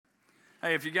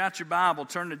Hey, if you got your Bible,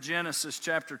 turn to Genesis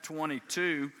chapter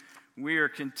 22. We are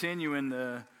continuing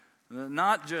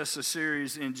not just a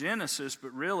series in Genesis,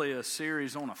 but really a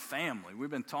series on a family. We've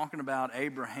been talking about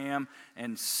Abraham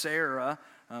and Sarah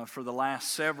for the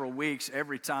last several weeks.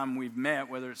 Every time we've met,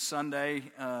 whether it's Sunday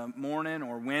morning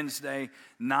or Wednesday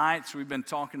nights, we've been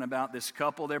talking about this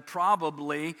couple. They're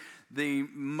probably the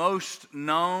most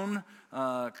known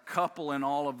couple in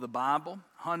all of the Bible.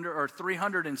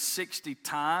 360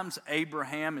 times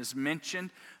Abraham is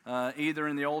mentioned, either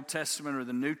in the Old Testament or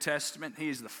the New Testament.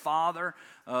 He's the father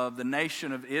of the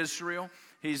nation of Israel.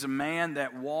 He's a man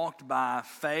that walked by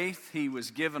faith. He was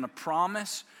given a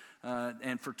promise,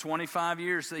 and for 25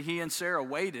 years he and Sarah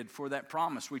waited for that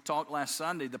promise. We talked last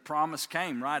Sunday, the promise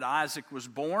came, right? Isaac was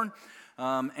born,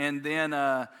 and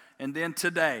then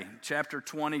today, chapter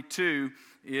 22,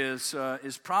 is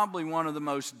probably one of the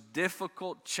most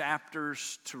difficult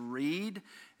chapters to read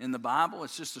in the Bible.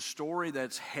 It's just a story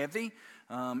that's heavy.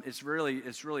 It's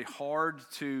really hard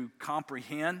to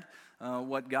comprehend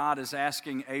what God is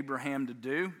asking Abraham to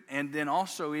do, and then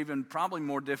also even probably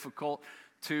more difficult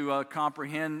to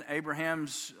comprehend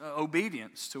Abraham's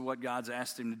obedience to what God's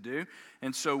asked him to do.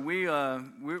 And so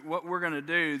what we're going to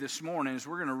do this morning is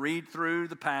we're going to read through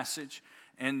the passage.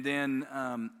 And then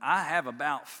I have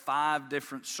about 5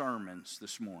 different sermons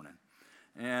this morning.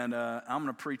 And I'm going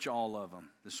to preach all of them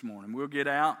this morning. We'll get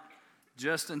out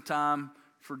just in time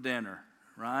for dinner,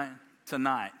 right?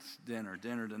 Tonight's dinner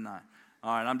tonight.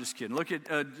 All right, I'm just kidding. Look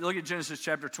at Genesis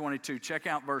chapter 22. Check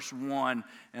out verse 1,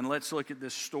 and let's look at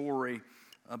this story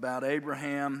about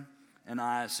Abraham and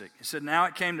Isaac. It said, "Now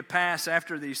it came to pass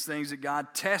after these things that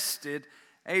God tested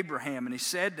Abraham, and he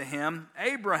said to him,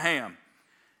 'Abraham.'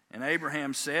 And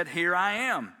Abraham said, 'Here I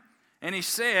am.' And he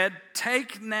said,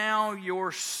 'Take now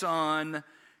your son,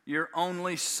 your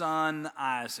only son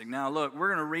Isaac.'" Now look, we're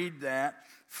going to read that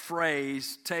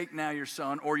phrase, "take now your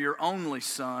son," or "your only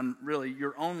son," really,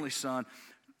 "your only son,"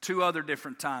 2 other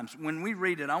different times. When we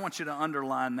read it, I want you to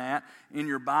underline that in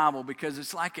your Bible, because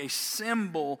it's like a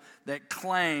symbol that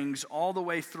clangs all the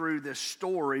way through this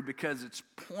story, because it's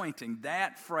pointing,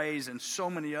 that phrase and so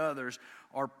many others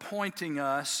are pointing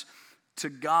us to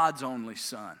God's only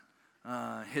son,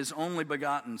 his only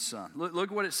begotten son.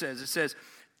 Look what it says. It says,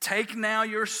 "Take now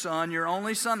your son, your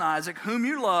only son Isaac, whom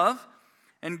you love,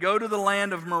 and go to the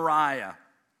land of Moriah,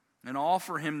 and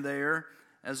offer him there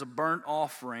as a burnt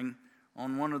offering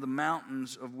on one of the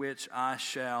mountains of which I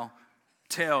shall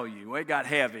tell you." Well, it got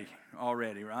heavy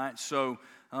already, right? So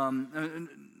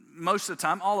most of the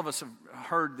time, all of us have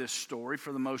heard this story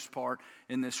for the most part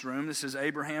in this room. This is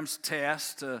Abraham's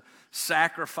test to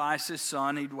sacrifice his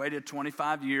son. He'd waited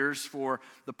 25 years for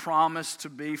the promise to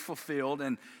be fulfilled,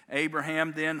 and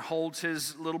Abraham then holds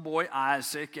his little boy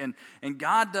Isaac, and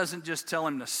God doesn't just tell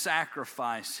him to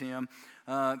sacrifice him,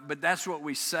 but that's what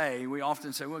we say. We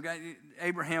often say, well,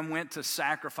 Abraham went to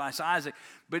sacrifice Isaac.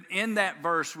 But in that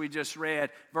verse we just read,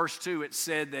 verse 2, it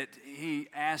said that he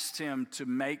asked him to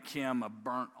make him a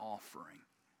burnt offering.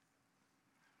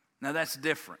 Now that's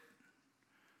different.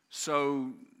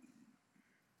 So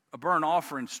a burnt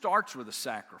offering starts with a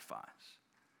sacrifice.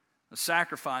 A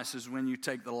sacrifice is when you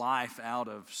take the life out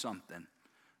of something.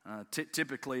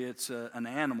 Typically it's an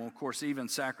animal. Of course, even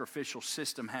sacrificial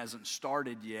system hasn't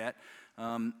started yet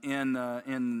in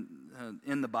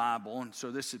the Bible, and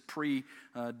so this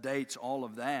predates all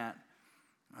of that.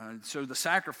 So the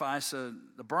sacrifice,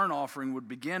 the burnt offering, would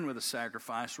begin with a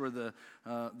sacrifice where the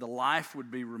life would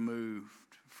be removed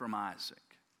from Isaac.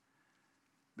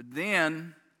 But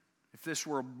then, if this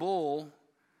were a bull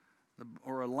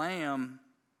or a lamb,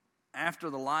 after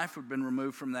the life had been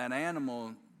removed from that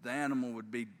animal, the animal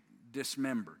would be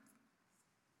dismembered,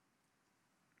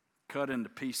 cut into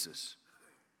pieces,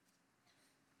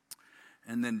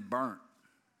 and then burnt.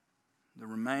 The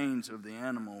remains of the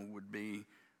animal would be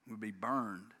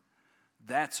burned.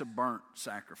 That's a burnt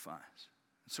sacrifice.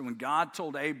 So when God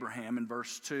told Abraham in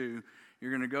verse 2,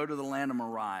 you're going to go to the land of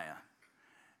Moriah,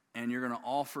 and you're going to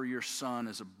offer your son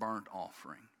as a burnt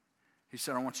offering. He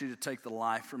said, I want you to take the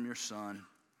life from your son,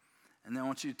 and then I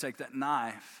want you to take that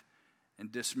knife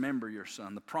and dismember your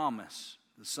son. The promise,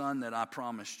 the son that I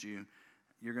promised you,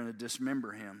 you're going to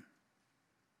dismember him,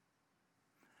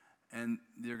 and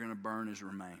you're going to burn his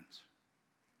remains.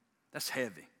 That's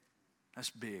heavy. That's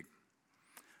big.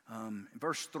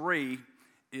 Verse 3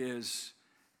 is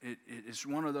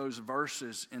one of those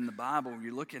verses in the Bible where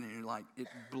you look at it and you're like, it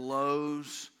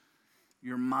blows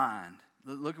your mind.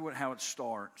 Look at how it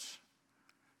starts.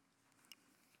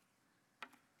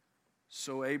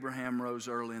 So Abraham rose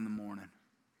early in the morning.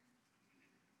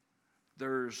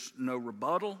 There's no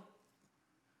rebuttal.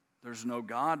 There's no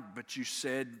God, but you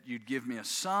said you'd give me a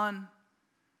son.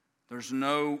 There's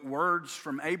no words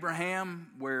from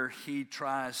Abraham where he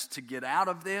tries to get out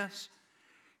of this.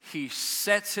 He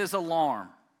sets his alarm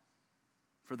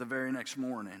for the very next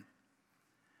morning.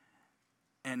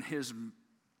 And his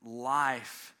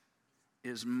life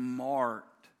is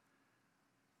marked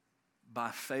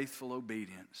by faithful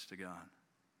obedience to God.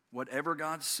 Whatever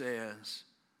God says,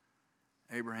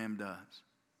 Abraham does.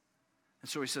 And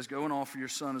so he says, go and offer your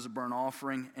son as a burnt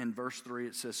offering. And verse 3,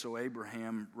 it says, so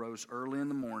Abraham rose early in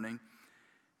the morning.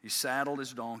 He saddled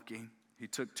his donkey. He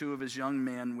took 2 of his young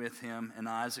men with him and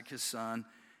Isaac his son.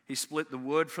 He split the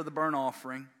wood for the burnt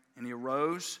offering. And he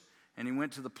arose and he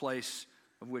went to the place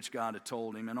of which God had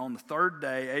told him. And on the 3rd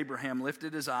day, Abraham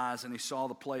lifted his eyes and he saw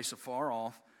the place afar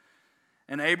off.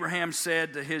 And Abraham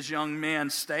said to his young men,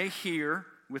 stay here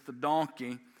with the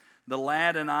donkey. The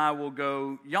lad and I will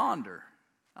go yonder.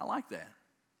 I like that.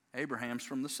 Abraham's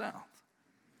from the south.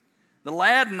 The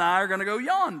lad and I are going to go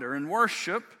yonder and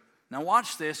worship. Now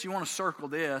watch this. You want to circle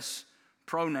this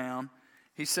pronoun.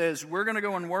 He says, we're going to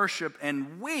go and worship,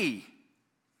 and we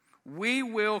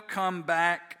will come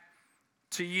back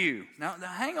to you. Now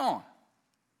hang on.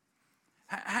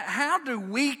 How do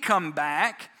we come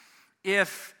back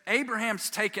if Abraham's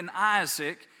taken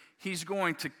Isaac? He's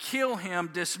going to kill him,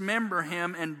 dismember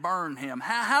him, and burn him.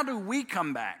 How do we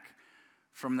come back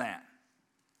from that?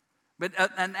 But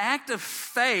an act of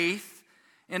faith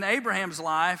in Abraham's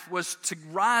life was to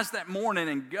rise that morning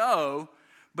and go.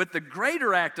 But the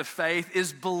greater act of faith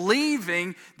is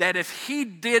believing that if he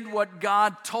did what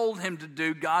God told him to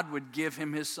do, God would give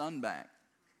him his son back.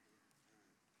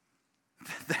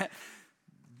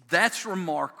 That's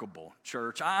remarkable,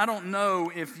 church. I don't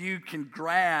know if you can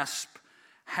grasp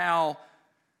how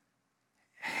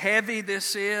heavy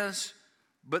this is,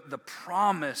 but the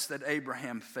promise that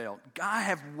Abraham felt. I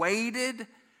have waited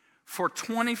for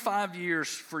 25 years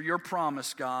for your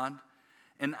promise, God,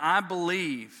 and I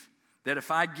believe that if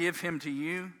I give him to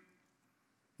you,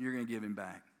 you're going to give him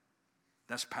back.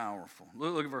 That's powerful.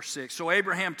 Look at verse 6. So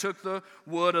Abraham took the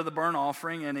wood of the burnt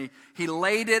offering and he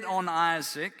laid it on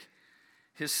Isaac,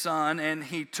 his son, and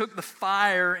he took the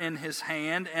fire in his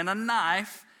hand and a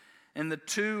knife, and the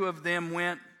 2 of them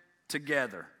went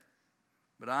together.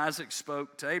 But Isaac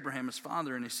spoke to Abraham, his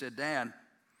father, and he said, Dad.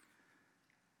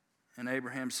 And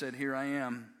Abraham said, here I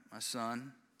am, my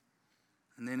son.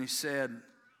 And then he said,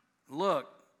 look,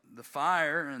 the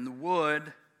fire and the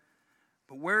wood,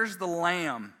 but where's the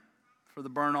lamb for the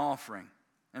burnt offering?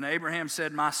 And Abraham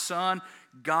said, my son,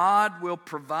 God will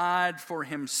provide for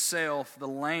himself the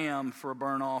lamb for a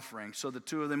burnt offering. So the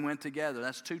 2 of them went together.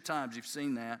 That's 2 times you've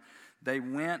seen that. They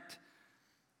went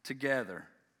together.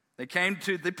 They came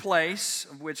to the place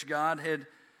of which God had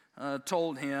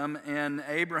told him, and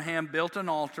Abraham built an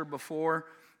altar before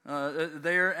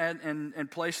there and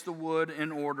placed the wood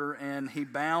in order, and he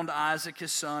bound Isaac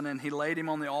his son, and he laid him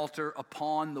on the altar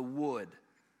upon the wood.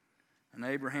 And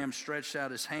Abraham stretched out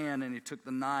his hand, and he took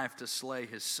the knife to slay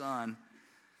his son.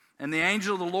 And the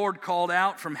angel of the Lord called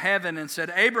out from heaven and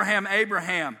said, Abraham,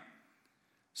 Abraham.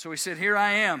 So he said, here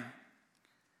I am.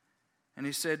 And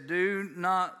he said, do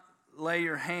not lay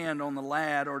your hand on the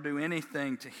lad or do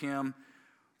anything to him,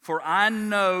 for I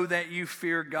know that you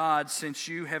fear God, since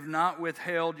you have not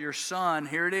withheld your son,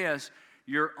 here it is,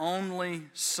 your only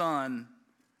son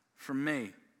from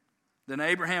me. Then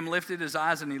Abraham lifted his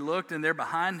eyes and he looked, and there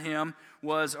behind him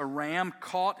was a ram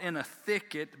caught in a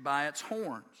thicket by its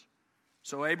horns.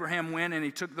 So Abraham went and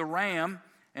he took the ram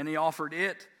and he offered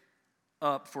it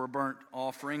up for a burnt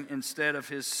offering instead of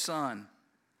his son.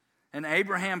 And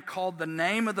Abraham called the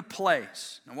name of the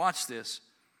place, now watch this,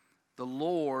 the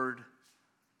Lord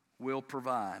will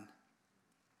provide.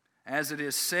 As it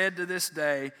is said to this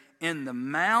day, in the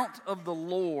mount of the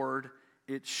Lord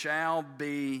it shall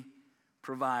be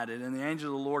provided. And the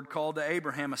angel of the Lord called to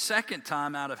Abraham a second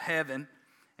time out of heaven,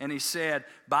 and he said,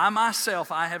 by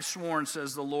myself I have sworn,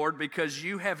 says the Lord, because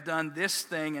you have done this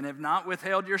thing and have not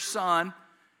withheld your son,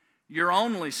 your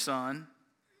only son.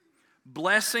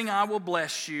 Blessing I will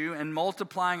bless you, and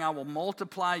multiplying I will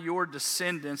multiply your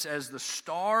descendants as the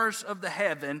stars of the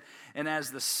heaven and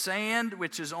as the sand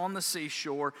which is on the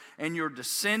seashore, and your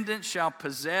descendants shall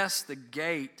possess the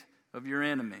gate of your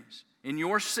enemies. In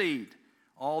your seed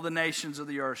all the nations of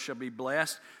the earth shall be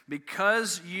blessed,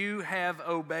 because you have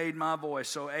obeyed my voice.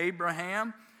 So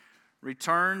Abraham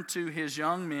returned to his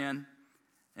young men,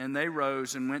 and they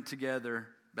rose and went together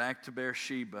back to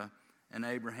Beersheba, and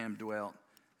Abraham dwelt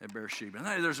at Beersheba.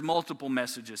 And there's multiple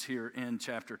messages here in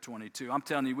chapter 22. I'm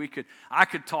telling you, I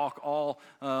could talk all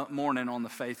morning on the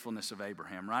faithfulness of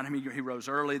Abraham, right? I mean, he rose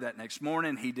early that next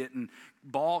morning. He didn't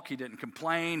balk. He didn't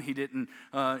complain. He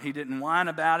didn't whine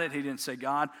about it. He didn't say,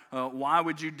 God, why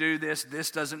would you do this?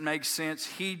 This doesn't make sense.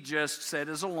 He just set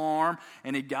his alarm,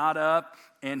 and he got up,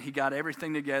 and he got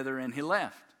everything together, and he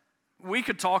left. We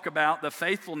could talk about the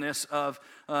faithfulness of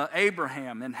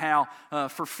Abraham and how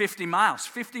for 50 miles,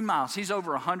 he's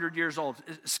over 100 years old.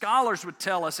 Scholars would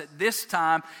tell us at this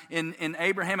time in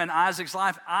Abraham and Isaac's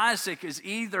life, Isaac is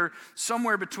either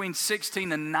somewhere between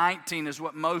 16 and 19 is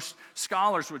what most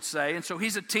scholars would say. And so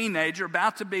he's a teenager,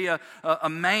 about to be a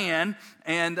man,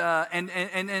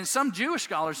 and some Jewish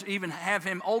scholars even have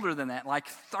him older than that, like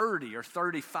 30 or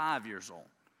 35 years old.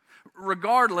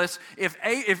 Regardless, if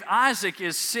Isaac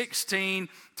is 16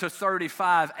 to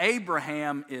 35,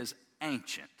 Abraham is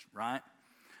ancient, right?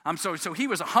 So he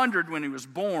was 100 when he was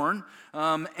born,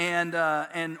 or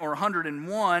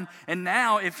 101, and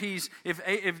now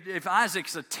if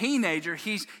Isaac's a teenager,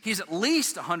 he's at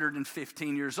least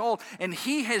 115 years old, and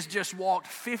he has just walked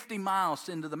 50 miles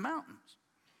into the mountains.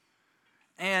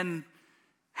 And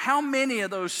how many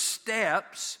of those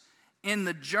steps in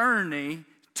the journey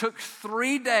took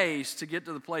 3 days to get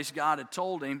to the place God had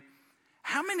told him?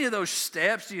 How many of those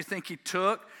steps do you think he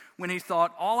took when he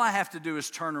thought, all I have to do is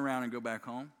turn around and go back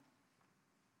home?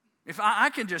 If I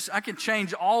can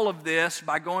change all of this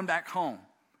by going back home.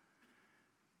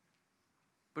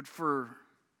 But for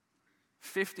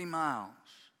 50 miles,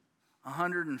 a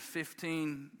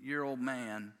 115-year-old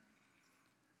man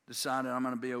decided, I'm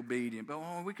going to be obedient.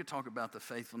 But we could talk about the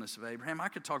faithfulness of Abraham. I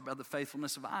could talk about the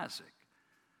faithfulness of Isaac.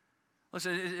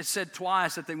 Listen, it said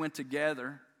twice that they went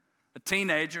together. A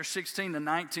teenager, 16 to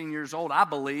 19 years old, I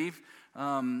believe.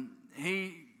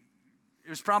 It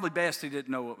was probably best he didn't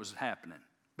know what was happening.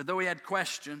 But though he had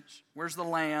questions, where's the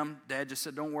lamb? Dad just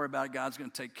said, don't worry about it. God's going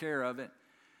to take care of it.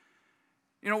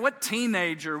 You know, what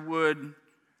teenager would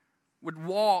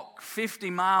walk 50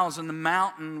 miles in the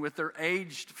mountain with their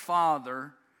aged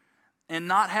father and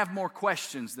not have more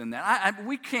questions than that?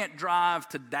 We can't drive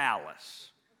to Dallas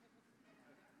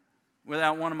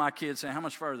without one of my kids saying, how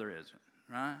much further is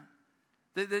it, right?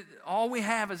 All we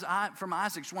have is from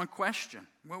Isaac's one question.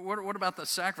 What about the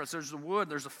sacrifice? There's the wood,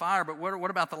 there's the fire, but what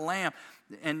about the lamb?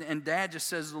 And Dad just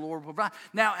says the Lord will provide.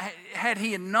 Now, had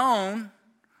he known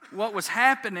what was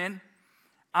happening,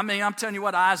 I mean, I'm telling you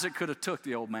what, Isaac could have took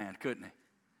the old man, couldn't he?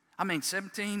 I mean,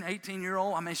 17,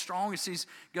 18-year-old, I mean, strong as he's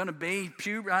going to be,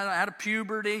 out of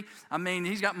puberty. I mean,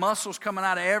 he's got muscles coming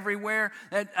out of everywhere.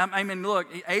 I mean, look,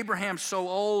 Abraham's so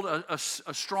old, a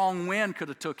strong wind could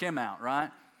have took him out, right?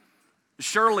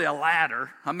 Surely a ladder.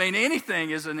 I mean,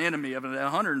 anything is an enemy of a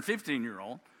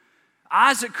 115-year-old.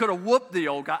 Isaac could have whooped the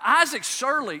old guy. Isaac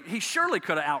surely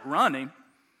could have outrun him.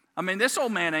 I mean, this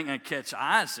old man ain't going to catch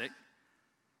Isaac.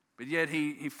 But yet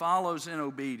he follows in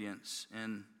obedience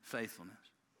and faithfulness.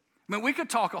 I mean, we could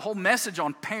talk a whole message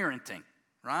on parenting,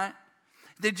 right?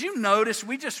 Did you notice,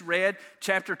 we just read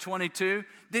chapter 22.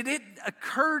 Did it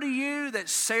occur to you that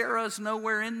Sarah's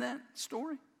nowhere in that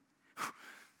story?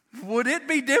 Would it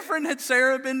be different had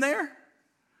Sarah been there?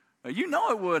 Well, you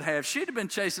know it would have. She'd have been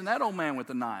chasing that old man with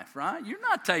a knife, right? You're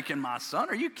not taking my son.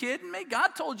 Are you kidding me? God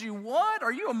told you what?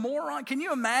 Are you a moron? Can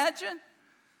you imagine?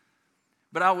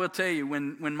 But I will tell you,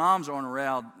 when moms aren't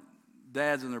around,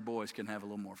 dads and their boys can have a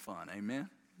little more fun. Amen?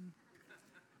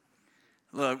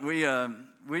 Look, we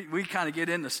kind of get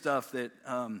into stuff that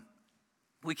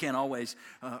we can't always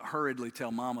hurriedly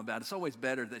tell mom about. It's always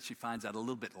better that she finds out a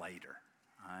little bit later.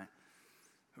 All right?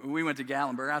 We went to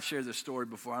Gatlinburg. I've shared this story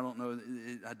before. I don't know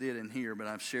I did in here, but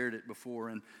I've shared it before.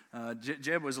 And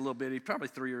Jeb was a little bitty, probably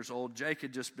 3 years old. Jake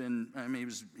had just been,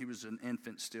 he was an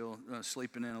infant still,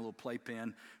 sleeping in a little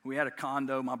playpen. We had a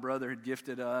condo my brother had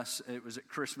gifted us. It was at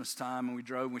Christmas time, and we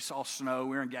drove, and we saw snow.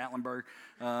 We were in Gatlinburg,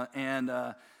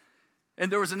 and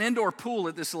there was an indoor pool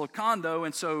at this little condo,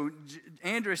 and so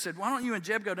Andrea said, why don't you and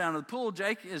Jeb go down to the pool?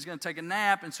 Jake is going to take a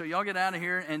nap, and so y'all get out of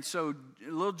here. And so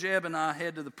little Jeb and I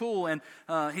head to the pool, and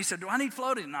he said, do I need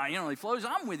floaties? No, you don't need floaties.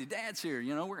 I'm with you. Dad's here.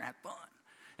 You know, we're going to have fun.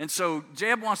 And so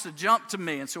Jeb wants to jump to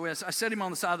me, and so I set him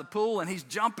on the side of the pool, and he's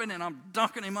jumping, and I'm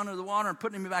dunking him under the water and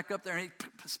putting him back up there, and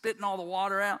he's spitting all the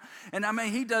water out. And I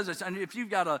mean, he does this. And if you've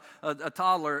got a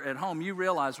toddler at home, you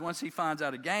realize once he finds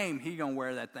out a game, he's going to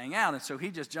wear that thing out. And so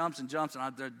he just jumps, and I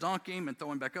dunk him and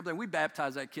throw him back up there. We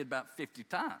baptized that kid about 50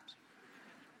 times.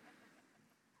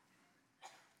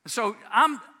 So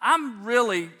I'm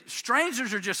really,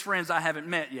 strangers are just friends I haven't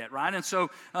met yet, right? And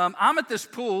so I'm at this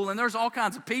pool, and there's all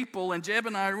kinds of people, and Jeb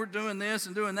and I, we're doing this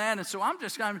and doing that, and so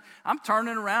I'm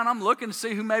turning around, I'm looking to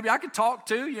see who maybe I could talk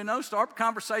to, start a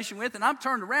conversation with, and I'm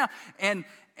turned around,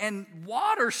 and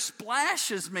water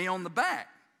splashes me on the back,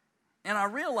 and I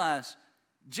realize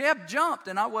Jeb jumped,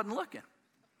 and I wasn't looking.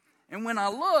 And when I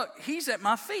look, he's at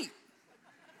my feet.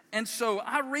 And so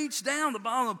I reached down the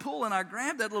bottom of the pool, and I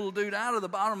grabbed that little dude out of the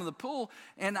bottom of the pool,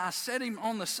 and I set him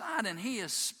on the side, and he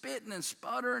is spitting and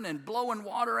sputtering and blowing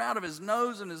water out of his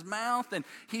nose and his mouth, and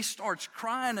he starts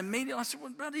crying immediately. I said,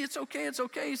 well, buddy, it's okay.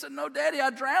 He said, no, Daddy, I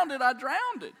drowned it.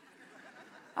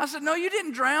 I said, no, you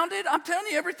didn't drown it. I'm telling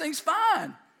you, everything's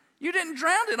fine. You didn't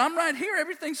drown it. I'm right here.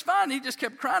 Everything's fine. He just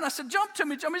kept crying. I said, jump to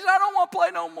me. He said, I don't want to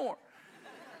play no more.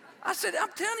 I said, I'm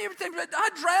telling you everything. I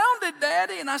drowned it,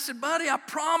 Daddy. And I said, buddy, I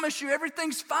promise you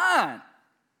everything's fine.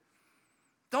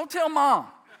 Don't tell Mom,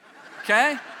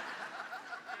 okay?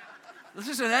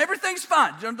 Listen, everything's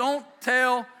fine. Don't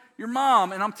tell your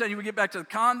mom. And I'm telling you, we get back to the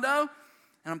condo,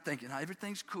 and I'm thinking,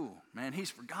 everything's cool. Man,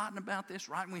 he's forgotten about this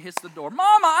right when we hit the door.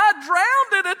 Mama, I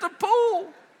drowned it at the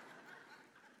pool.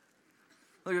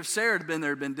 Look, if Sarah had been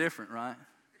there, it would have been different, right?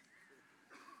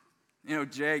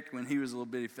 Jake, when he was a little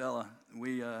bitty fella,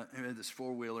 we had this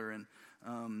four-wheeler, and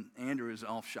Andrew was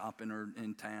off shopping or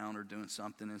in town or doing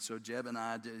something. And so Jeb and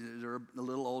I, they're a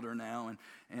little older now,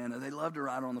 and they love to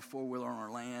ride on the four-wheeler on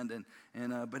our land.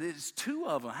 But it's two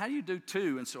of them. How do you do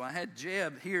two? And so I had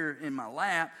Jeb here in my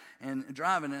lap and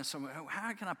driving. And so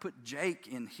how can I put Jake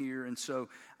in here? And so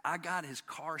I got his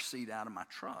car seat out of my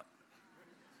truck.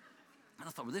 And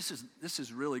I thought, well, this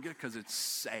is really good because it's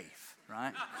safe,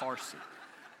 right? Car seat.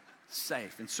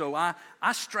 Safe. And so I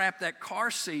strapped that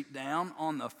car seat down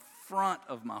on the front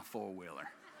of my four-wheeler.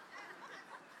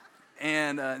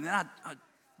 And then I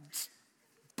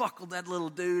buckled that little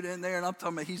dude in there, and I'm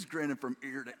talking about he's grinning from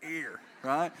ear to ear,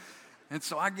 right? And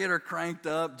so I get her cranked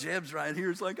up. Jeb's right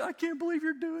here. It's like, I can't believe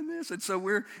you're doing this. And so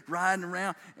we're riding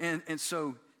around. And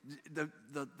so the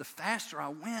faster I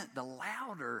went, the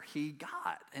louder he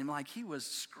got. And like he was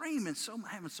screaming,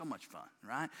 having so much fun,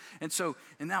 right?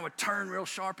 And I would turn real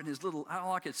sharp, and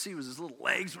all I could see was his little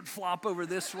legs would flop over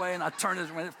this way, and I'd turn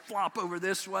his way, flop over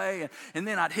this way, and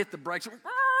then I'd hit the brakes,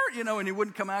 and he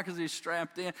wouldn't come out because he was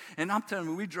strapped in. And I'm telling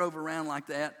you, we drove around like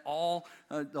that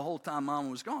the whole time Mama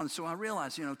was gone. So I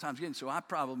realized, time's getting, so I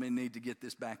probably need to get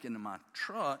this back into my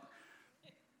truck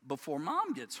before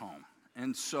Mom gets home.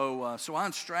 And so I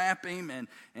unstrap him, and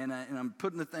I'm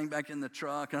putting the thing back in the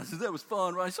truck. And I said, that was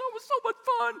fun, right? He said, it was so much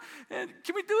fun. And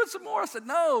can we do it some more? I said,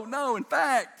 no. In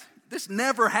fact, this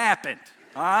never happened,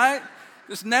 all right?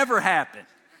 This never happened.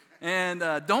 And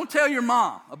don't tell your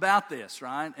mom about this,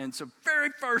 right? And so very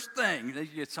first thing that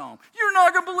he gets home, you're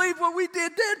not going to believe what we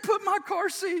did. Dad put my car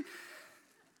seat.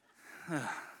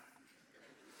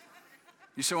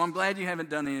 So I'm glad you haven't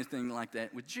done anything like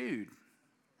that with Jude.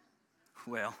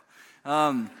 Well,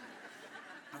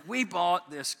 we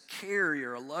bought this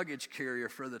carrier, a luggage carrier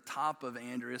for the top of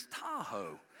Andrea's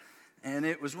Tahoe. And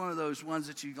it was one of those ones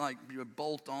that you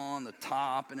bolt on the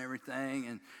top and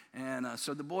everything. And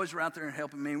so the boys were out there and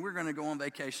helping me. And we're going to go on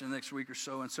vacation the next week or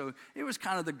so. And so it was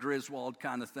kind of the Griswold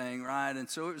kind of thing, right? And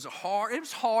so it was a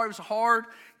hard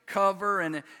cover,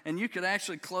 and you could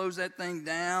actually close that thing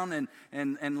down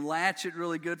and latch it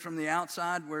really good from the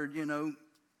outside where,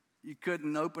 you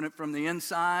couldn't open it from the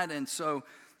inside. And so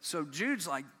Jude's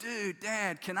like, dude,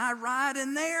 Dad, can I ride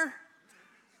in there?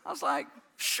 I was like,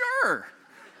 sure.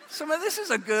 So this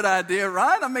is a good idea,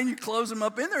 right? I mean, you close them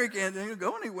up in there, you can't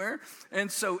go anywhere. And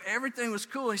so everything was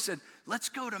cool. He said, let's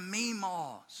go to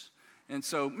Meemaw's. And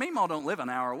so Meemaw don't live an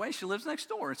hour away. She lives next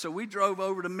door. And so we drove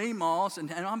over to Meemaw's, and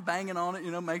I'm banging on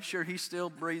it, make sure he's still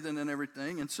breathing and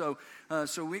everything. And so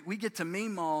we get to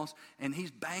Meemaw's, and he's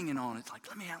banging on it. It's like,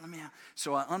 let me out.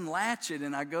 So I unlatch it,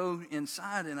 and I go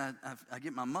inside, and I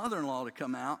get my mother-in-law to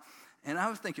come out. And I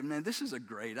was thinking, man, this is a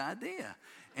great idea.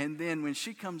 And then when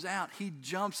she comes out, he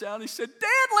jumps out, and he said,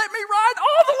 Dad, let me ride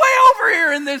all the way over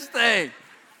here in this thing.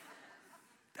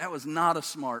 That was not a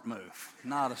smart move.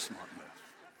 Not a smart move.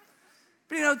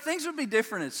 But, things would be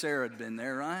different if Sarah had been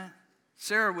there, right?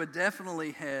 Sarah would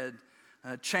definitely had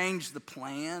changed the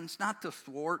plans, not to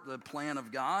thwart the plan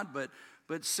of God, but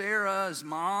Sarah's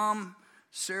mom,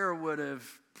 Sarah would have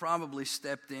probably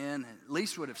stepped in, at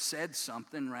least would have said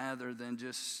something rather than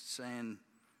just saying,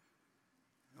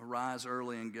 arise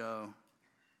early and go.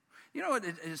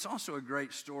 It's also a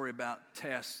great story about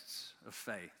tests of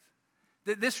faith.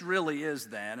 This really is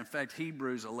that. In fact,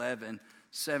 Hebrews 11,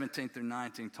 17 through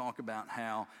 19 talk about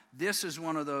how this is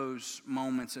one of those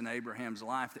moments in Abraham's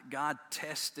life that God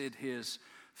tested his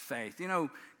faith. You know,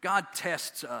 God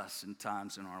tests us in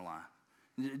times in our life.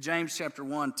 James chapter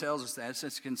 1 tells us that. It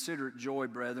says, consider it joy,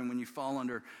 brethren, when you fall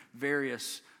under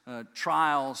various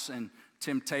trials and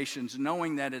temptations,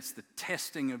 knowing that it's the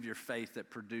testing of your faith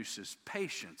that produces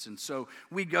patience. And so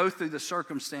we go through the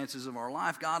circumstances of our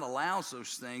life. God allows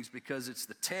those things because it's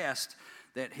the test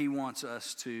that he wants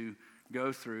us to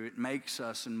go through. It makes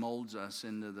us and molds us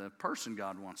into the person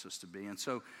God wants us to be. And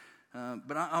so,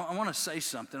 but I want to say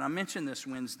something. I mentioned this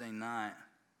Wednesday night.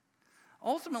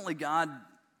 Ultimately, God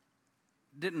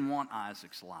didn't want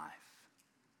Isaac's life.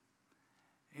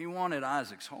 He wanted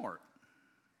Isaac's heart.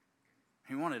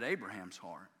 He wanted Abraham's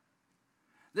heart.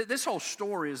 This whole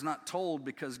story is not told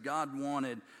because God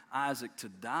wanted Isaac to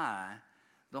die.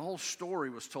 The whole story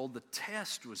was told, the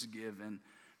test was given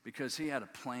because he had a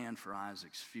plan for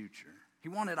Isaac's future. He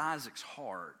wanted Isaac's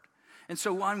heart. And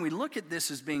so when we look at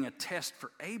this as being a test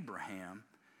for Abraham,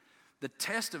 the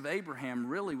test of Abraham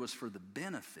really was for the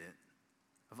benefit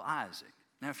of Isaac.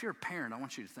 Now, if you're a parent, I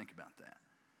want you to think about that.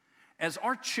 As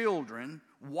our children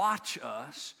watch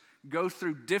us go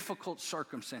through difficult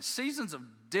circumstances, seasons of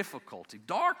difficulty,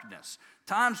 darkness,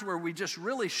 times where we just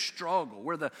really struggle,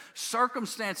 where the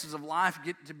circumstances of life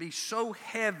get to be so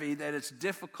heavy that it's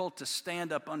difficult to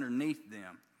stand up underneath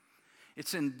them.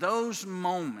 It's in those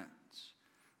moments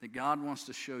that God wants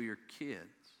to show your kids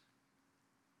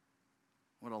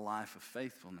what a life of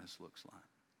faithfulness looks like.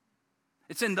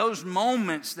 It's in those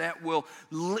moments that will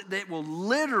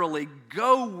literally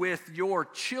go with your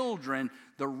children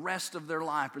the rest of their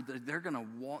life. They're going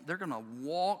to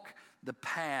walk the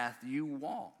path you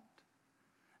walked.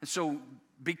 And so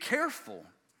be careful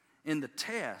in the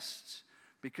tests,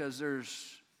 because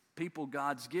there's people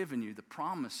God's given you, the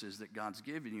promises that God's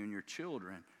given you and your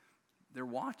children, they're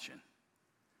watching.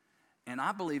 And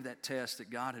I believe that test that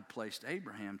God had placed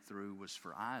Abraham through was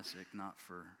for Isaac, not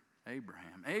for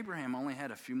Abraham. Abraham only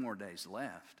had a few more days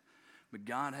left, but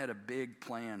God had a big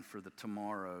plan for the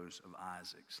tomorrows of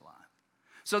Isaac's life.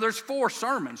 So there's 4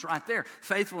 sermons right there.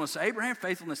 Faithfulness of Abraham,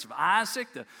 faithfulness of Isaac,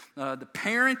 the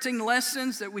parenting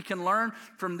lessons that we can learn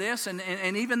from this, and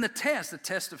even the test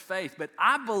of faith. But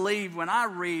I believe when I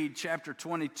read chapter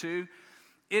 22,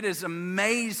 it is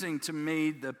amazing to me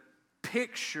the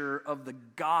picture of the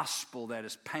gospel that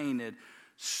is painted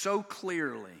so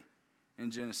clearly in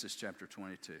Genesis chapter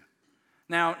 22.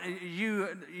 Now,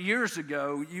 years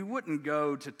ago, you wouldn't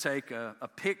go to take a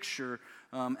picture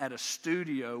at a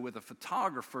studio with a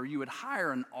photographer. You would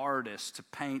hire an artist to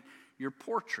paint your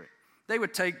portrait. They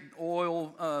would take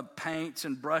oil paints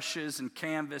and brushes and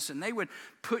canvas, and they would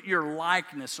put your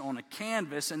likeness on a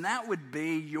canvas, and that would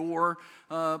be your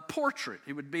portrait.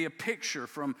 It would be a picture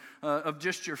of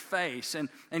just your face. And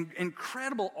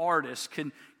incredible artists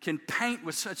can paint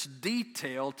with such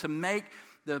detail to make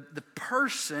the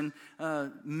person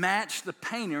match the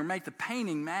painting, or make the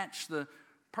painting match the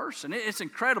person. It's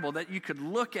incredible that you could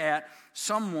look at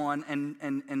someone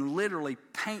and literally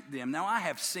paint them. Now, I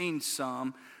have seen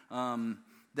some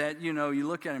that, you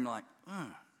look at him like, oh,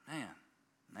 man,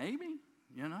 maybe,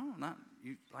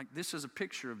 like this is a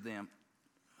picture of them.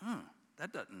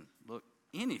 That doesn't look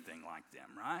anything like them,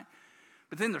 right?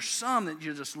 But then there's some that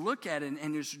you just look at it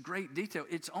and there's great detail.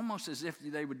 It's almost as if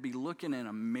they would be looking in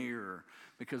a mirror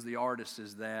because the artist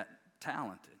is that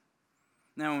talented.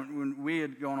 Now, when we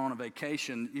had gone on a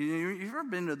vacation, you've ever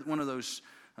been to one of those,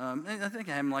 I think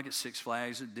I have them like at Six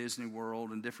Flags, at Disney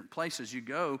World, and different places you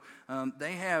go,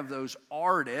 they have those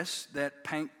artists that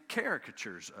paint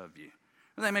caricatures of you.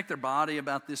 And they make their body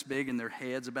about this big and their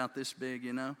heads about this big,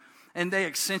 And they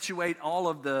accentuate all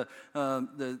of the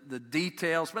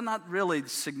details, but not really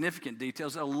significant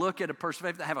details. They'll look at a person,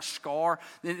 if they have a scar,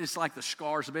 then it's like the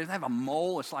scar's big. If they have a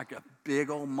mole, it's like a big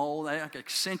old mole. They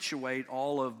accentuate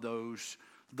all of those,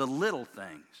 the little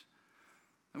things.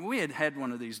 And we had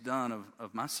one of these done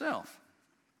of myself.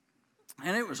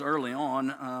 And it was early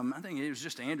on. I think it was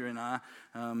just Andrew and I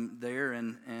there.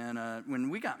 And when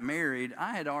we got married,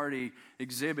 I had already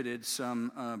exhibited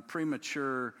some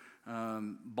premature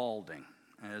balding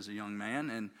as a young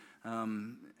man,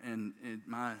 and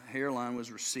my hairline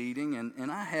was receding,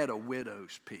 and I had a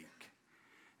widow's peak.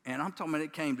 And I'm talking about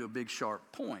it came to a big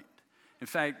sharp point. In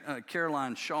fact,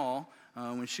 Caroline Shaw,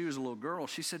 when she was a little girl,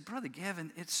 she said, "Brother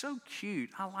Gavin, it's so cute.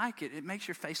 I like it. It makes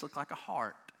your face look like a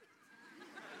heart."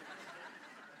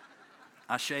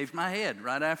 I shaved my head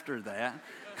right after that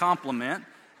compliment.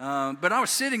 But I was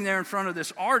sitting there in front of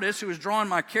this artist who was drawing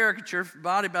my caricature,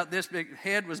 body about this big,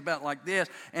 head was about like this,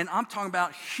 and I'm talking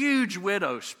about huge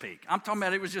widow's peak. I'm talking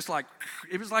about it was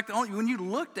like the only, when you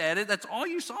looked at it, that's all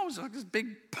you saw was like this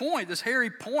big point, this hairy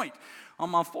point on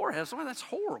my forehead. So that's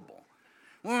horrible.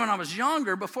 Well, when I was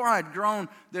younger, before I had grown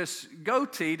this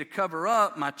goatee to cover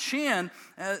up my chin,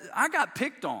 I got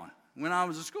picked on when I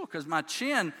was in school because my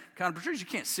chin kind of protrudes. You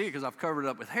can't see it because I've covered it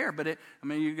up with hair, but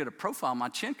you get a profile, my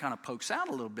chin kind of pokes out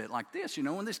a little bit like this,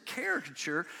 In this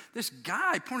caricature, this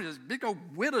guy pointed this big old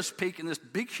widow's peak and this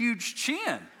big, huge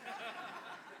chin.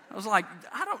 I was like,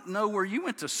 I don't know where you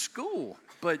went to school,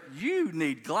 but you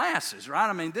need glasses,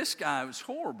 right? This guy was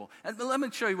horrible. And let me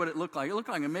show you what it looked like. It looked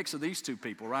like a mix of these two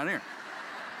people right here.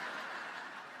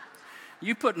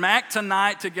 You put Mac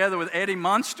Tonight together with Eddie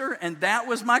Munster, and that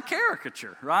was my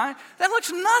caricature, right? That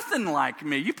looks nothing like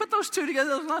me. You put those two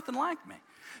together, there's nothing like me.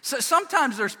 So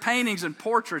sometimes there's paintings and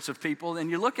portraits of people,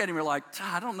 and you look at him, you're like,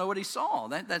 I don't know what he saw.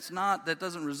 That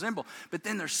doesn't resemble. But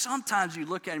then there's sometimes you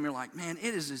look at him, you're like, man,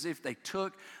 it is as if they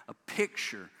took a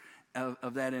picture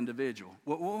of that individual.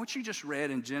 What you just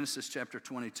read in Genesis chapter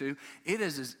 22, it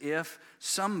is as if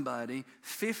somebody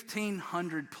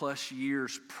 1,500 plus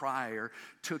years prior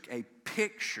took a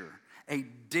picture, a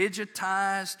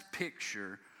digitized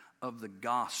picture of the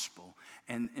gospel,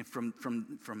 and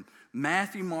from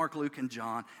Matthew, Mark, Luke, and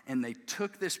John, and they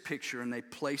took this picture and they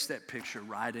placed that picture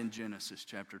right in Genesis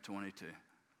chapter 22.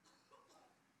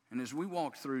 And as we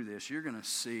walk through this, you're going to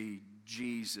see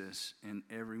Jesus in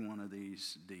every one of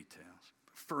these details.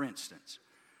 For instance,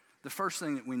 the first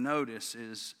thing that we notice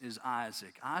is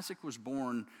Isaac. Isaac was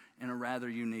born in a rather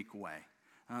unique way.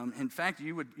 In fact,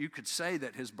 you could say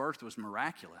that his birth was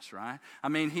miraculous, right?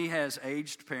 He has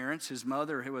aged parents. His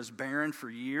mother was barren for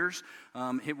years.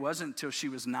 It wasn't until she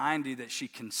was 90 that she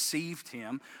conceived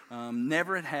him.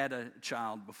 Never had a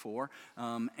child before.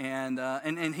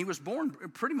 And he was born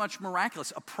pretty much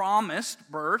miraculous. A promised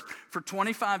birth. For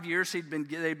 25 years, the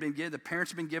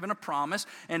parents had been given a promise.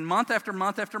 And month after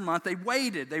month after month, they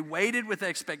waited. They waited with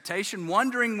expectation,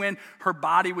 wondering when her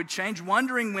body would change,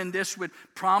 wondering when this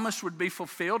promise would be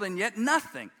fulfilled. And yet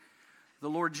nothing. The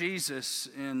Lord Jesus,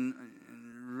 in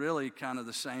really kind of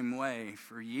the same way,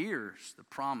 for years, the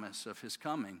promise of his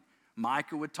coming.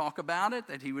 Micah would talk about it,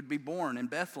 that he would be born in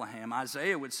Bethlehem.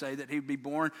 Isaiah would say that he would be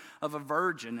born of a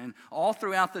virgin. And all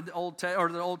throughout the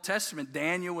Old Testament,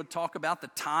 Daniel would talk about the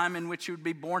time in which he would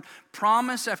be born.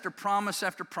 Promise after promise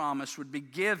after promise would be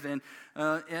given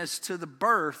as to the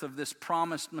birth of this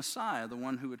promised Messiah, the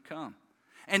one who would come.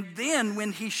 And then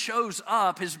when he shows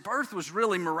up, his birth was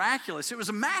really miraculous. It was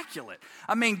immaculate.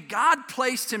 God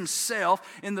placed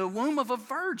himself in the womb of a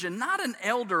virgin, not an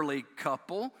elderly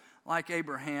couple like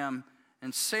Abraham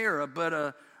and Sarah, but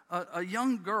a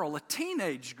young girl, a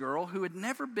teenage girl who had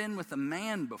never been with a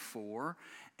man before.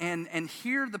 And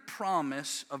here the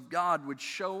promise of God would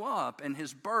show up, and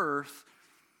his birth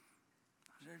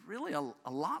was really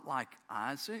a lot like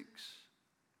Isaac's,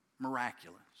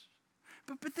 miraculous.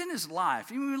 But then his life,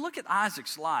 when we look at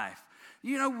Isaac's life,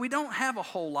 we don't have a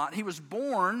whole lot. He was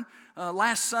born,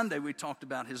 last Sunday we talked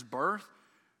about his birth,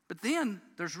 but then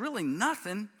there's really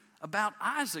nothing about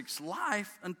Isaac's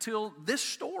life until this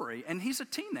story, and he's a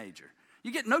teenager.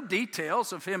 You get no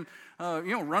details of him,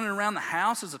 running around the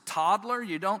house as a toddler.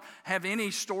 You don't have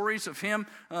any stories of him,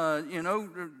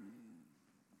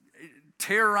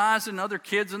 terrorizing other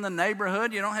kids in the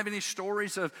neighborhood. You don't have any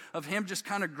stories of him just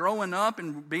kind of growing up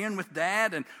and being with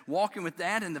dad and walking with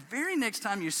dad. And the very next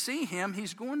time you see him,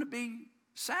 he's going to be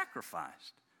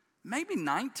sacrificed. Maybe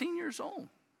 19 years old.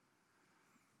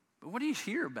 But what do you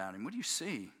hear about him? What do you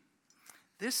see?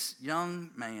 This young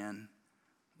man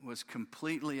was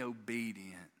completely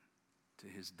obedient to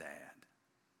his dad.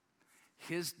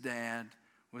 His dad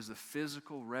was the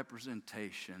physical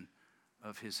representation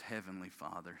of his heavenly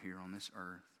Father here on this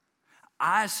earth.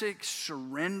 Isaac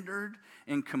surrendered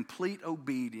in complete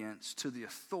obedience to the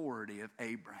authority of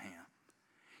Abraham.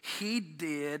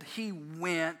 He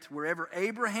went wherever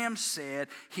Abraham said.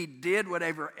 He did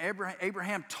whatever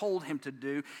Abraham told him to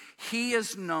do. He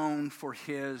is known for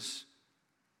his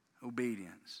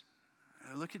obedience.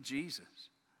 Look at Jesus.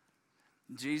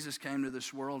 Jesus came to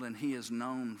this world and he is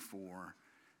known for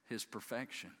his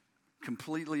perfection.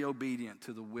 Completely obedient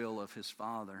to the will of his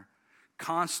Father,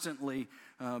 constantly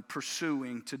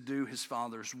pursuing to do his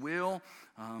Father's will,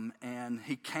 and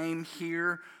he came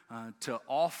here to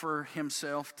offer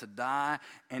himself to die,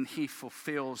 and he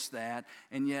fulfills that.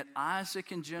 And yet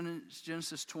Isaac in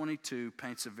Genesis 22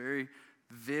 paints a very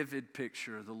vivid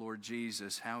picture of the Lord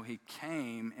Jesus, how he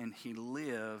came and he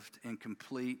lived in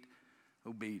complete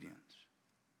obedience.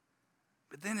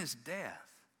 But then his death.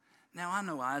 Now, I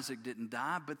know Isaac didn't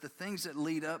die, but the things that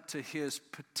lead up to his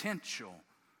potential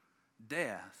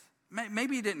death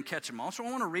Maybe he didn't catch them all, so I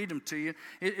want to read them to you.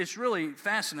 It's really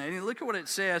fascinating. Look at what it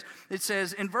says. It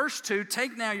says in verse 2,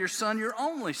 take now your son, your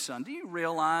only son. Do you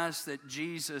realize that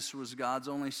Jesus was God's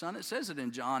only son? It says it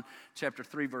in John chapter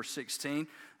 3, verse 16.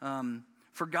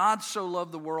 For God so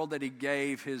loved the world that he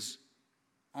gave his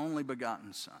only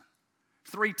begotten son.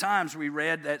 3 times we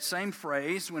read that same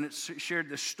phrase when it shared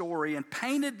this story and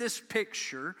painted this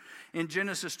picture in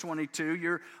Genesis 22,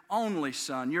 your only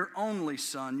son, your only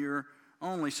son, your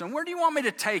only son. Where do you want me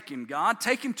to take him, God?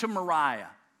 Take him to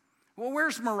Moriah. Well,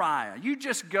 where's Moriah? You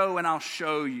just go and I'll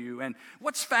show you. And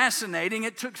what's fascinating,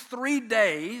 it took 3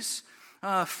 days,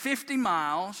 50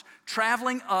 miles,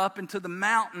 traveling up into the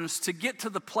mountains to get to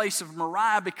the place of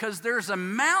Moriah, because there's a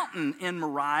mountain in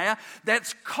Moriah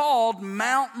that's called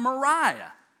Mount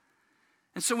Moriah.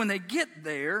 And so when they get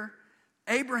there,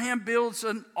 Abraham builds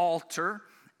an altar,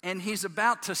 and he's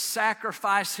about to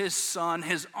sacrifice his son,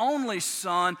 his only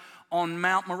son, on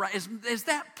Mount Moriah. Is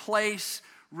that place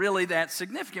really that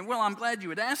significant? Well, I'm glad you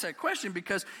would ask that question,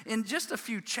 because in just a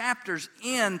few chapters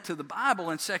into the Bible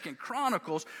in 2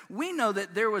 Chronicles, we know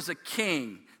that there was a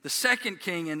king, the second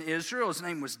king in Israel. His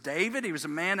name was David. He was a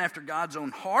man after God's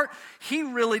own heart. He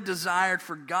really desired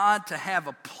for God to have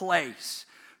a place,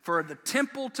 for the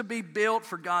temple to be built,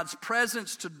 for God's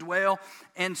presence to dwell.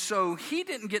 And so he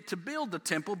didn't get to build the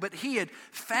temple, but he had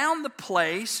found the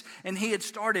place, and he had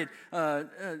started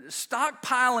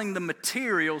stockpiling the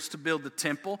materials to build the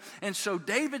temple. And so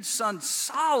David's son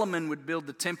Solomon would build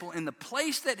the temple in the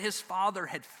place that his father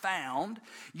had found,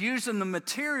 using the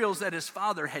materials that his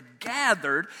father had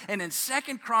gathered. And in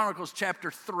 2 Chronicles chapter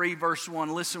 3, verse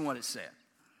 1, listen what it said.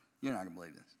 You're not going to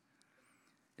believe this.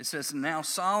 It says, now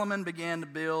Solomon began to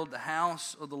build the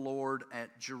house of the Lord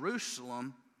at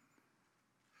Jerusalem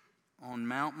on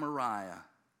Mount Moriah,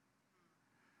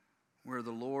 where the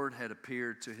Lord had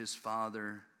appeared to his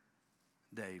father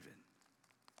David.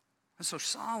 And so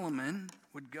Solomon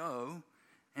would go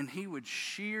and he would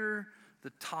shear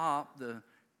the top, the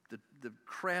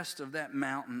crest of that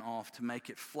mountain off to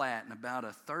make it flat in about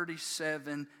a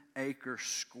 37-acre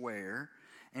square.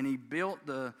 And he built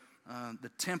the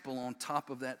temple on top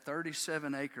of that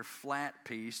 37-acre flat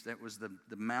piece that was the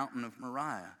mountain of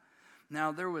Moriah.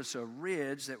 Now, there was a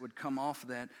ridge that would come off of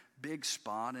that big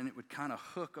spot, and it would kind of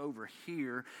hook over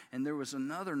here, and there was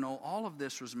another knoll. All of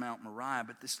this was Mount Moriah,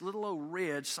 but this little old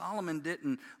ridge, Solomon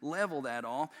didn't level that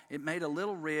off. It made a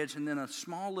little ridge and then a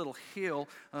small little hill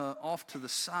off to the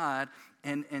side,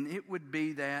 and it would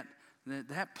be that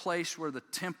place where the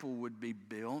temple would be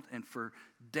built. And for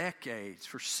decades,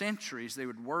 for centuries, they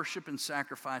would worship and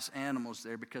sacrifice animals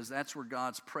there, because that's where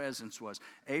God's presence was.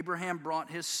 Abraham brought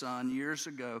his son years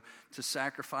ago to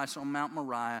sacrifice on Mount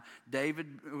Moriah. David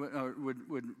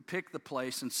would pick the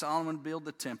place, and Solomon would build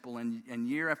the temple. And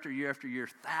year after year after year,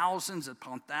 thousands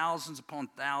upon thousands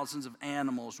of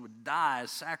animals would die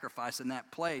as sacrifice in that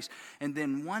place. And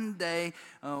then one day,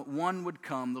 one would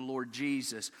come, the Lord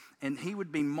Jesus, and he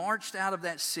would be marched out of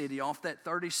that city, off that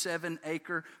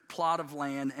 37-acre plot of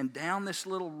land, and down this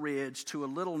little ridge to a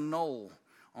little knoll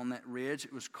on that ridge.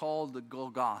 It was called the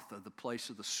Golgotha, the place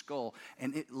of the skull.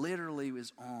 And it literally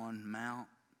was on Mount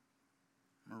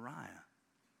Moriah.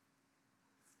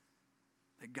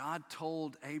 That God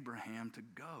told Abraham to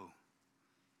go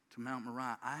to Mount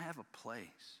Moriah. I have a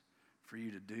place for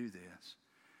you to do this,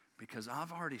 because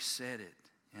I've already said it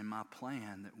in my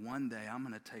plan that one day I'm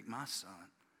going to take my son,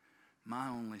 my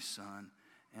only son,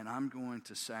 and I'm going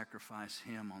to sacrifice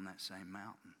him on that same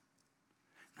mountain.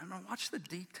 Now watch the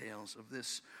details of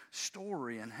this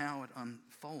story and how it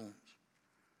unfolds.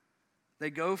 They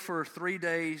go for a 3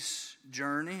 days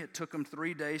journey. It took them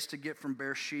 3 days to get from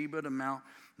Beersheba to Mount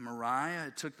Moriah.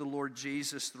 It took the Lord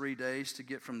Jesus 3 days to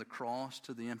get from the cross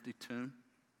to the empty tomb.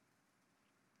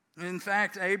 In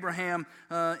fact, Abraham,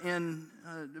 in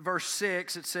verse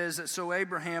 6, it says that so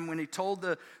Abraham, when he told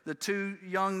the 2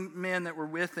 young men that were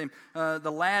with him,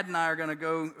 the lad and I are going to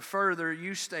go further,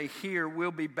 you stay here,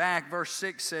 we'll be back. Verse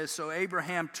 6 says, so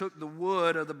Abraham took the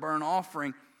wood of the burnt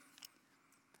offering,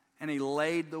 and he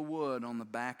laid the wood on the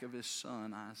back of his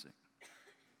son Isaac.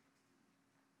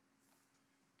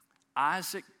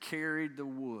 Isaac carried the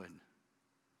wood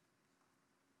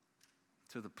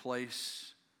to the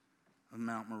place of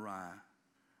Mount Moriah.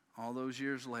 All those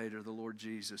years later, the Lord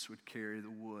Jesus would carry the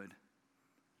wood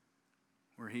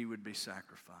where he would be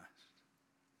sacrificed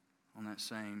on that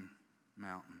same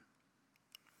mountain.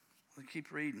 We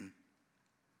keep reading.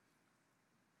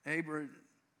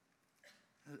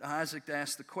 Isaac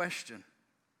asked the question,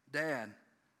 Dad,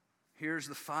 here's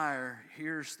the fire,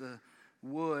 here's the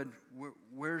wood,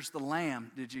 where's the lamb?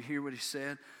 Did you hear what he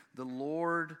said? The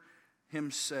Lord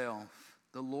himself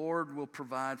The Lord will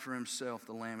provide for himself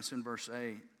the lamb. It's in verse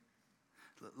 8.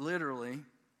 Literally,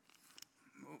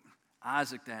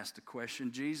 Isaac asked a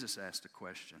question. Jesus asked a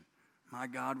question. My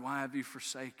God, why have you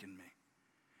forsaken me?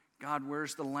 God,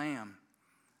 where's the lamb?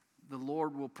 The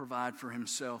Lord will provide for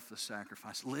himself the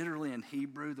sacrifice. Literally in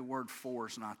Hebrew, the word for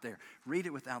is not there. Read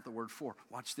it without the word for.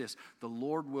 Watch this. The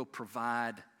Lord will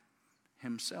provide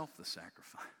himself the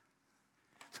sacrifice.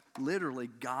 Literally,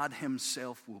 God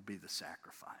himself will be the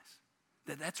sacrifice.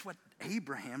 That's what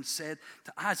Abraham said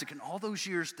to Isaac. And all those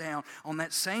years down on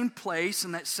that same place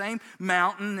and that same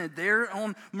mountain and there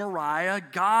on Moriah,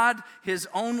 God, his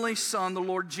only son, the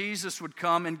Lord Jesus, would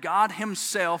come and God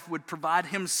himself would provide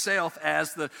himself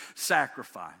as the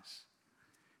sacrifice.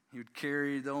 He would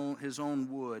carry his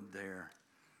own wood there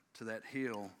to that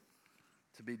hill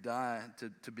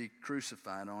to be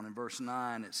crucified on. In verse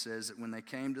 9 it says that when they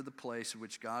came to the place of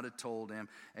which God had told him,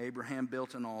 Abraham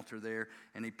built an altar there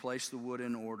and he placed the wood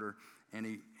in order and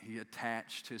he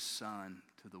attached his son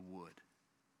to the wood.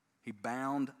 He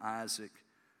bound Isaac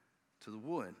to the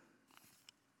wood.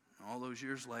 All those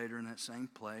years later in that same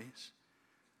place,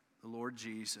 the Lord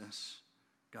Jesus,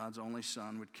 God's only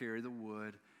son, would carry the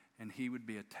wood and he would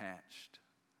be attached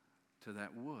to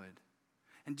that wood.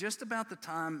 And just about the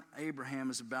time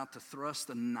Abraham is about to thrust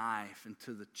the knife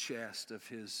into the chest of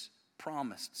his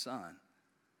promised son,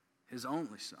 his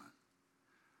only son,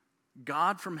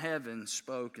 God from heaven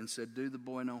spoke and said, do the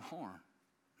boy no harm.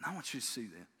 And I want you to see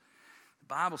that. The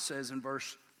Bible says in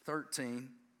verse 13,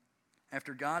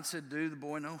 after God said, do the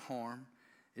boy no harm,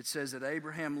 it says that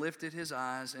Abraham lifted his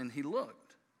eyes and he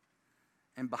looked.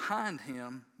 And behind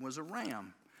him was a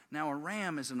ram. Now a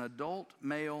ram is an adult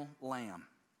male lamb.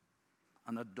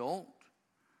 An adult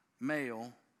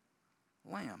male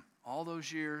lamb. All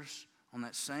those years on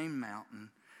that same mountain,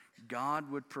 God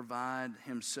would provide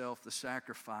himself the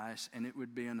sacrifice, and it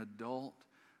would be an adult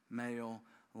male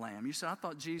lamb. You say, I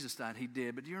thought Jesus died. He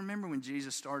did. But do you remember when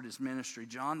Jesus started his ministry,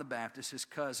 John the Baptist, his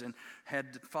cousin,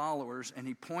 had followers, and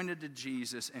he pointed to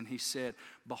Jesus, and he said,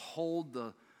 behold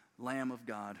the Lamb of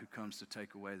God who comes to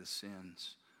take away the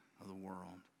sins of the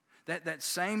world. That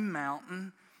same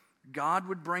mountain, God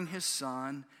would bring his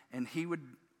son, and he would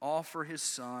offer his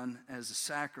son as a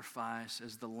sacrifice,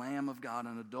 as the Lamb of God,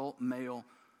 an adult male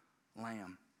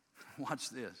lamb.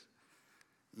 Watch this.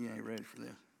 You ain't ready for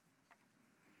this.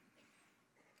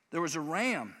 There was a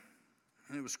ram,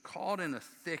 and it was caught in a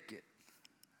thicket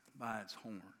by its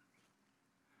horn.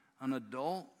 An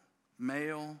adult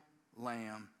male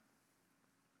lamb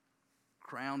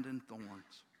crowned in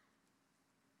thorns.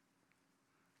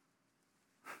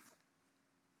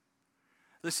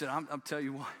 Listen, I'll tell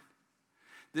you what.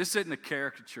 This isn't a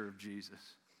caricature of Jesus.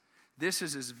 This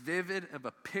is as vivid of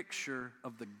a picture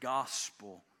of the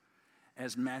gospel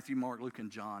as Matthew, Mark, Luke,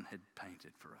 and John had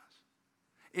painted for us.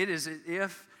 It is as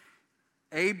if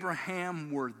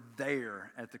Abraham were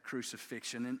there at the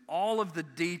crucifixion, and all of the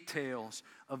details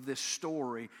of this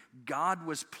story, God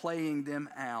was playing them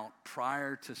out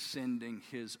prior to sending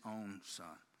his own son.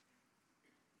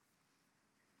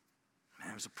 Man,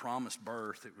 it was a promised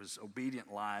birth. It was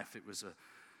obedient life. It was a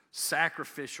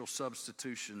sacrificial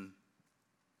substitution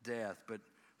death. But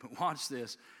watch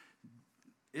this.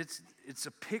 It's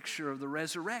a picture of the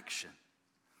resurrection.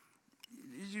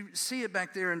 You see it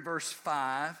back there in verse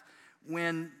 5.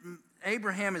 When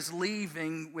Abraham is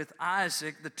leaving with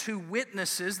Isaac, the two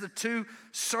witnesses, the two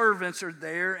servants are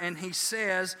there, and he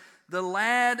says, the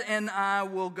lad and I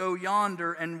will go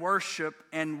yonder and worship,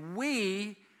 and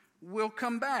we will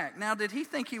come back. Now, did he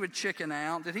think he would chicken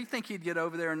out? Did he think he'd get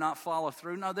over there and not follow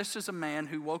through? No, this is a man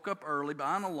who woke up early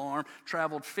by an alarm,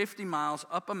 traveled 50 miles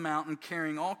up a mountain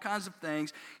carrying all kinds of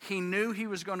things. He knew he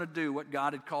was going to do what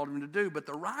God had called him to do. But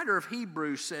the writer of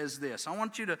Hebrews says this. I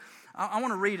want to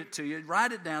read it to you.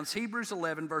 Write it down. It's Hebrews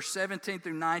 11, verse 17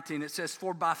 through 19. It says,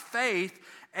 for by faith,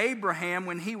 Abraham,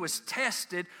 when he was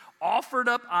tested, offered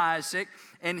up Isaac,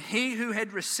 and he who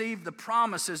had received the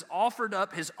promises offered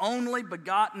up his only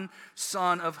begotten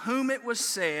son, of whom it was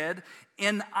said,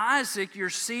 in Isaac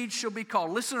your seed shall be called.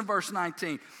 Listen to verse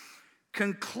 19.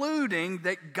 Concluding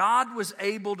that God was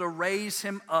able to raise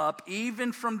him up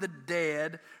even from the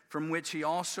dead, from which he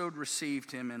also had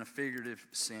received him in a figurative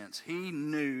sense. He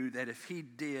knew that if he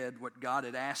did what God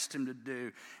had asked him to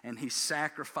do, and he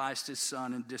sacrificed his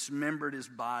son and dismembered his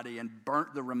body and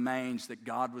burnt the remains, that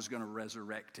God was going to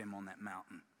resurrect him on that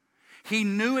mountain. He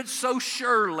knew it so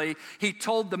surely, he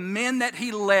told the men that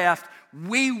he left,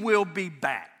 we will be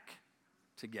back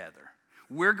together.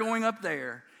 We're going up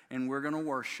there and we're going to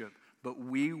worship, but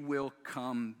we will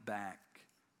come back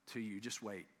to you. Just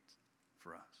wait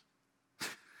for us.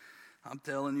 I'm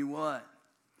telling you what,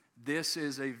 This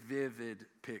is a vivid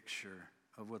picture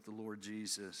of what the Lord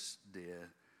Jesus did.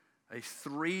 A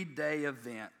 3-day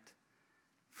event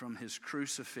from his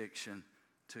crucifixion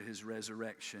to his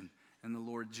resurrection. And the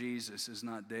Lord Jesus is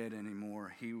not dead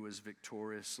anymore. He was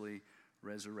victoriously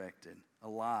resurrected,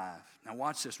 alive. Now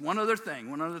watch this. One other thing,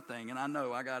 and I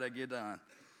know I got to get done.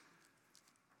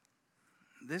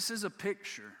 This is a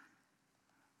picture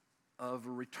of a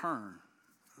return.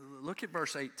 Look at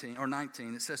verse 18 or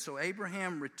 19. It says, so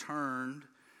Abraham returned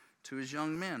to his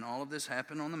young men. All of this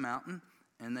happened on the mountain,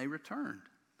 and they returned.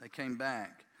 They came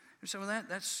back. You say, well,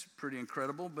 that's pretty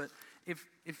incredible. But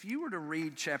if you were to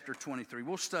read chapter 23,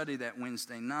 we'll study that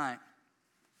Wednesday night.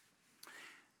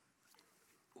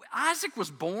 Isaac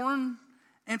was born,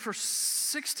 and for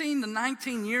 16 to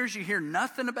 19 years, you hear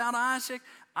nothing about Isaac.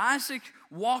 Isaac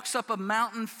walks up a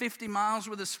mountain 50 miles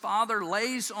with his father,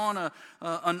 lays on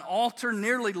an altar,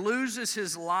 nearly loses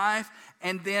his life,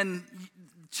 and then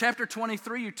chapter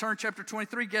 23, you turn chapter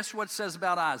 23, guess what it says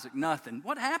about Isaac? Nothing.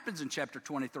 What happens in chapter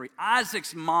 23?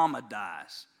 Isaac's mama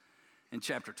dies in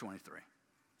chapter 23.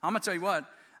 I'm going to tell you what,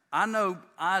 I know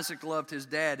Isaac loved his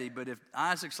daddy, but if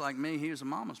Isaac's like me, he was a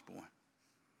mama's boy.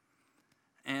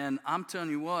 And I'm telling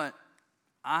you what,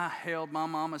 I held my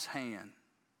mama's hand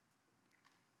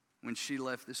when she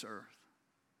left this earth.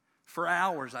 For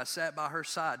hours, I sat by her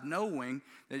side knowing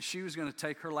that she was going to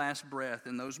take her last breath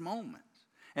in those moments.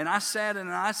 And I sat in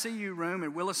an ICU room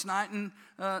at Willis Knighton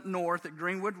North at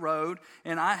Greenwood Road,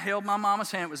 and I held my mama's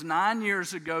hand. It was 9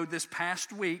 years ago this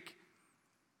past week,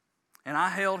 and I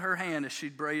held her hand as she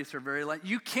breathed her very last.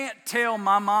 You can't tell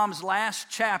my mom's last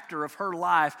chapter of her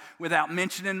life without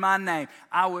mentioning my name.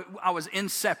 I was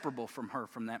inseparable from her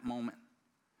from that moment.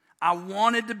 I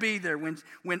wanted to be there.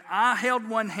 When I held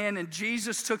one hand and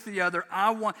Jesus took the other,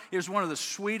 it was one of the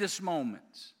sweetest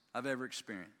moments I've ever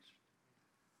experienced.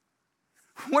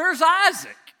 Where's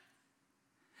Isaac?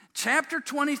 Chapter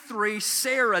 23,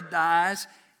 Sarah dies.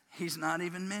 He's not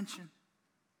even mentioned.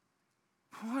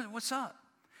 What's up?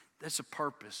 There's a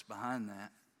purpose behind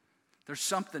that. There's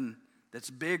something that's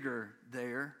bigger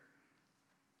there.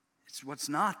 It's what's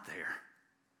not there.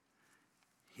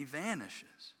 He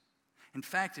vanishes. In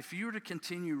fact, if you were to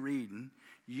continue reading,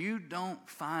 you don't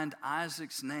find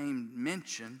Isaac's name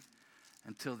mentioned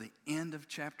until the end of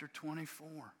chapter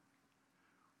 24.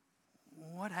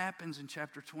 What happens in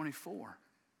chapter 24?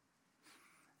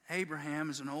 Abraham,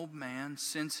 as an old man,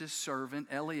 sends his servant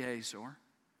Eliezer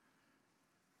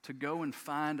to go and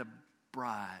find a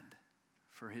bride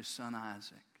for his son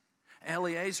Isaac.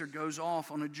 Eliezer goes off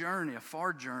on a journey, a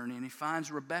far journey, and he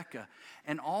finds Rebekah.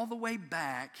 And all the way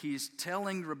back, he's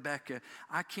telling Rebekah,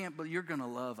 I can't believe you're going to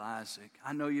love Isaac.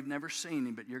 I know you've never seen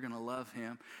him, but you're going to love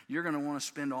him. You're going to want to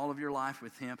spend all of your life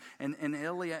with him. And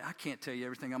Eliezer, I can't tell you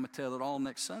everything. I'm going to tell it all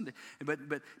next Sunday. But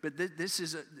this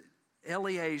is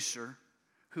Eliezer,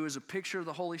 who is a picture of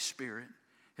the Holy Spirit,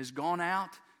 has gone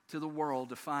out to the world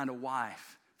to find a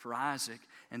wife for Isaac.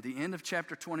 And the end of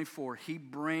chapter 24, he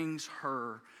brings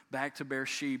her back to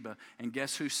Beersheba. And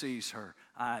guess who sees her?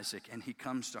 Isaac. And he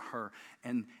comes to her.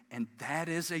 And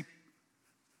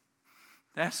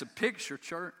that's a picture,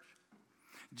 church.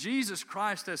 Jesus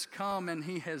Christ has come and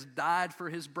he has died for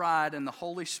his bride, and the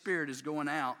Holy Spirit is going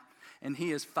out. And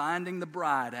he is finding the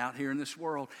bride out here in this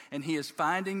world. And he is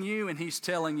finding you, and he's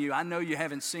telling you, I know you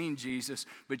haven't seen Jesus,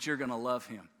 but you're going to love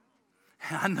him.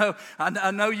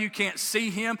 I know you can't see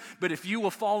him, but if you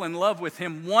will fall in love with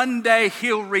him, one day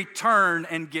he'll return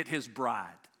and get his bride.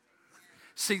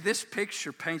 See, this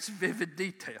picture paints vivid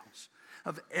details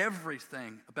of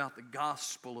everything about the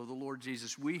gospel of the Lord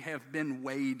Jesus. We have been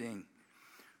waiting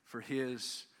for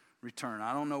his return.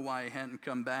 I don't know why he hadn't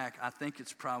come back. I think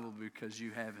it's probably because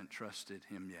you haven't trusted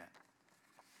him yet.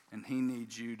 And he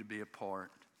needs you to be a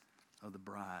part of the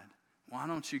bride. Why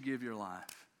don't you give your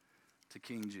life to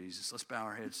King Jesus? Let's bow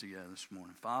our heads together this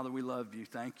morning. Father, we love you.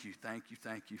 Thank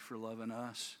you for loving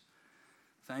us.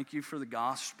 Thank you for the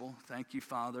gospel. Thank you,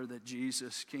 Father, that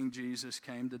King Jesus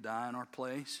came to die in our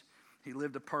place. He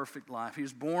lived a perfect life. He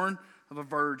was born of a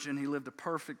virgin. He lived a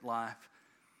perfect life.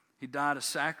 He died a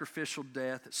sacrificial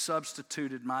death that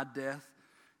substituted my death,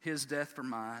 his death for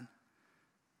mine.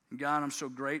 And God, I'm so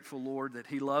grateful, Lord, that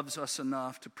he loves us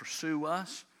enough to pursue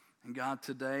us. And God,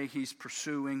 today he's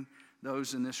pursuing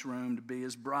those in this room to be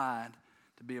his bride,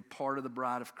 to be a part of the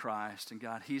bride of Christ. And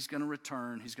God, he's going to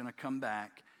return. He's going to come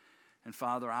back. And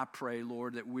Father, I pray,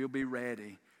 Lord, that we'll be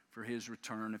ready for his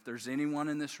return. If there's anyone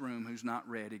in this room who's not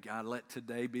ready, God, let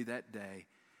today be that day.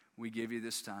 We give you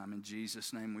this time. In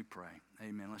Jesus' name we pray.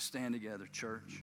 Amen. Let's stand together, church.